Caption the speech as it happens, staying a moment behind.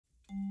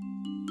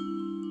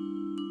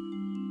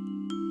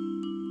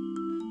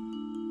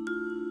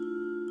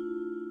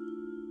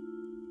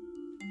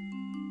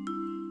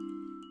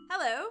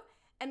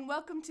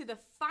welcome to the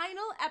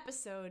final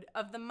episode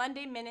of the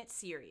Monday Minute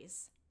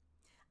series.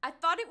 I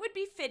thought it would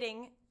be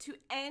fitting to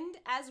end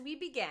as we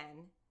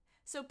began,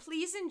 so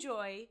please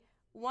enjoy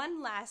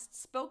one last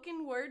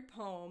spoken word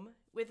poem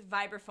with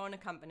vibraphone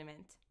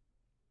accompaniment.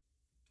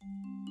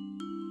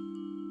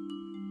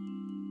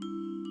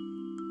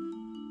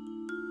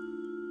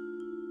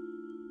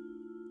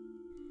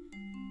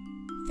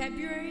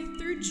 February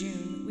through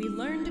June, we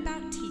learned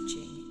about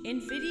teaching in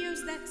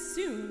videos that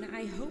soon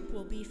I hope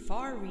will be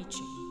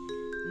far-reaching.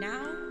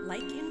 Now,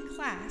 like in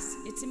class,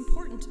 it's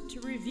important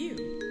to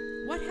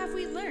review. What have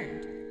we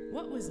learned?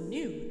 What was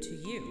new to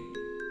you?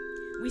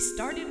 We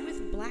started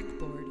with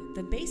Blackboard,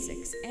 the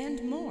basics,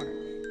 and more.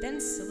 Then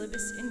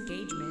syllabus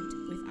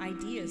engagement with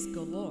ideas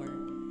galore.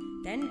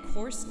 Then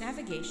course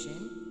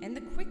navigation and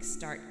the Quick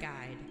Start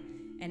Guide.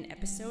 An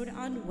episode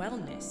on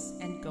wellness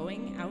and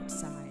going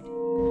outside.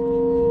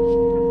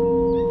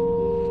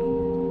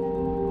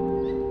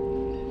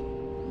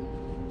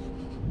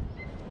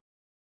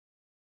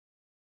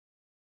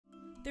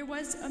 There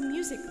was a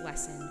music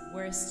lesson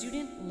where a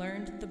student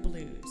learned the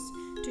blues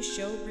to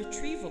show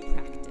retrieval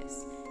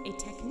practice, a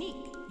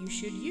technique you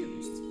should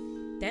use.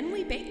 Then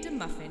we baked a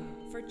muffin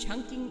for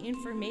chunking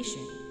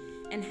information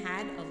and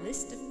had a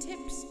list of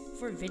tips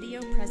for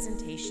video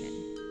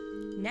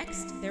presentation.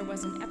 Next, there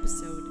was an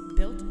episode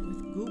built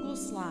with Google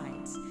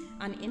Slides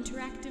on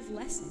interactive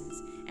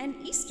lessons and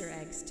Easter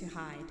eggs to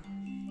hide.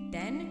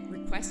 Then,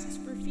 requests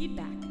for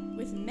feedback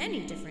with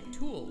many different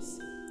tools.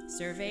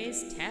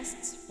 Surveys,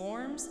 tests,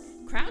 forms,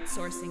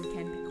 crowdsourcing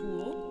can be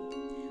cool.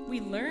 We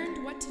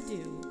learned what to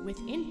do with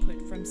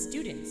input from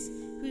students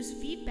whose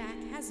feedback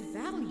has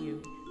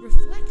value,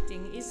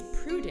 reflecting is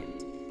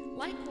prudent.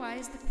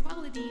 Likewise, the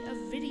quality of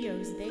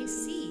videos they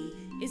see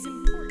is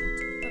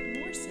important, but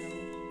more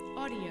so,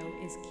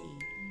 audio is key.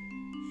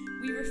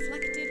 We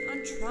reflected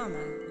on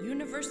trauma,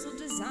 universal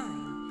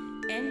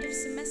design, end of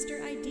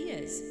semester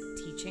ideas,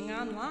 teaching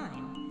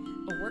online.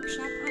 A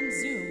workshop on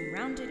Zoom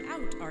rounded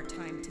out our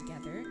time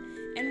together,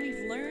 and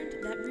we've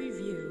learned that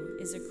review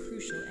is a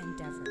crucial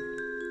endeavor.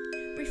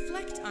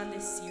 Reflect on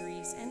this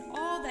series and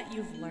all that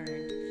you've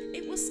learned.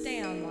 It will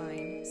stay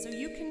online, so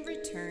you can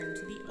return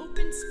to the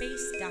open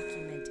space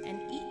document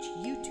and each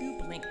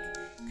YouTube link.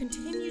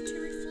 Continue to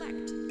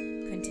reflect,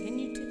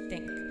 continue to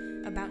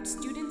think about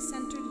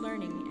student-centered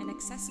learning and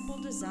accessible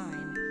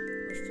design.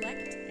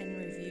 Reflect and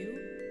review,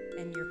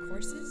 and your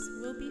courses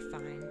will be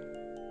fine.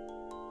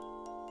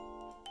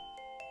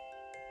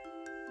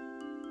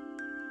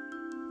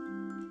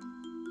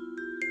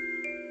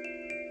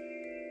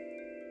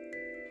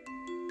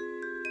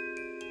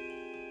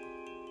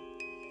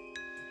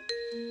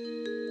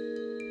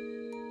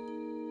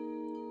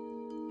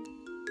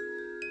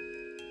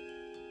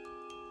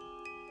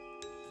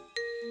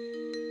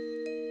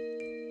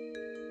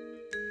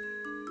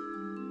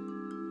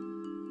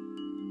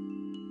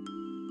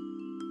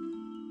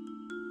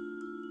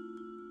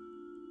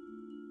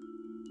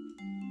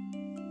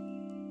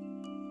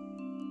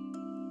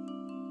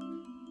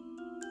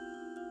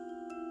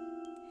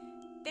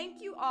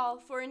 Thank you all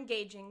for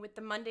engaging with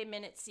the Monday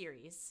Minute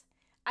series.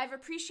 I've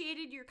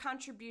appreciated your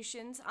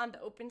contributions on the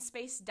open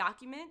space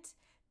document,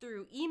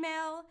 through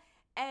email,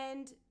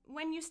 and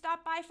when you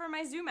stop by for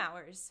my Zoom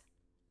hours.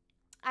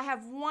 I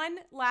have one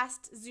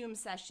last Zoom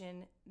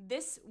session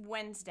this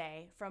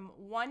Wednesday from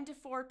 1 to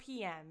 4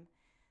 p.m.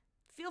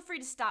 Feel free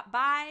to stop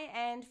by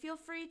and feel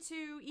free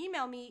to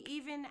email me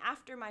even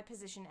after my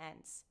position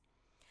ends.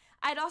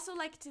 I'd also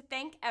like to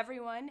thank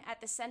everyone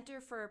at the Center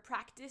for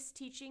Practice,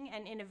 Teaching,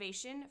 and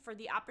Innovation for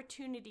the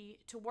opportunity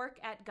to work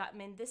at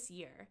Gutman this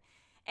year.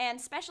 And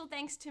special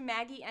thanks to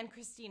Maggie and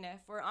Christina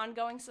for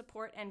ongoing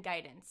support and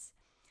guidance.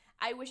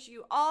 I wish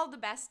you all the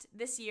best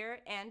this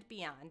year and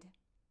beyond.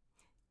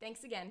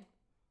 Thanks again.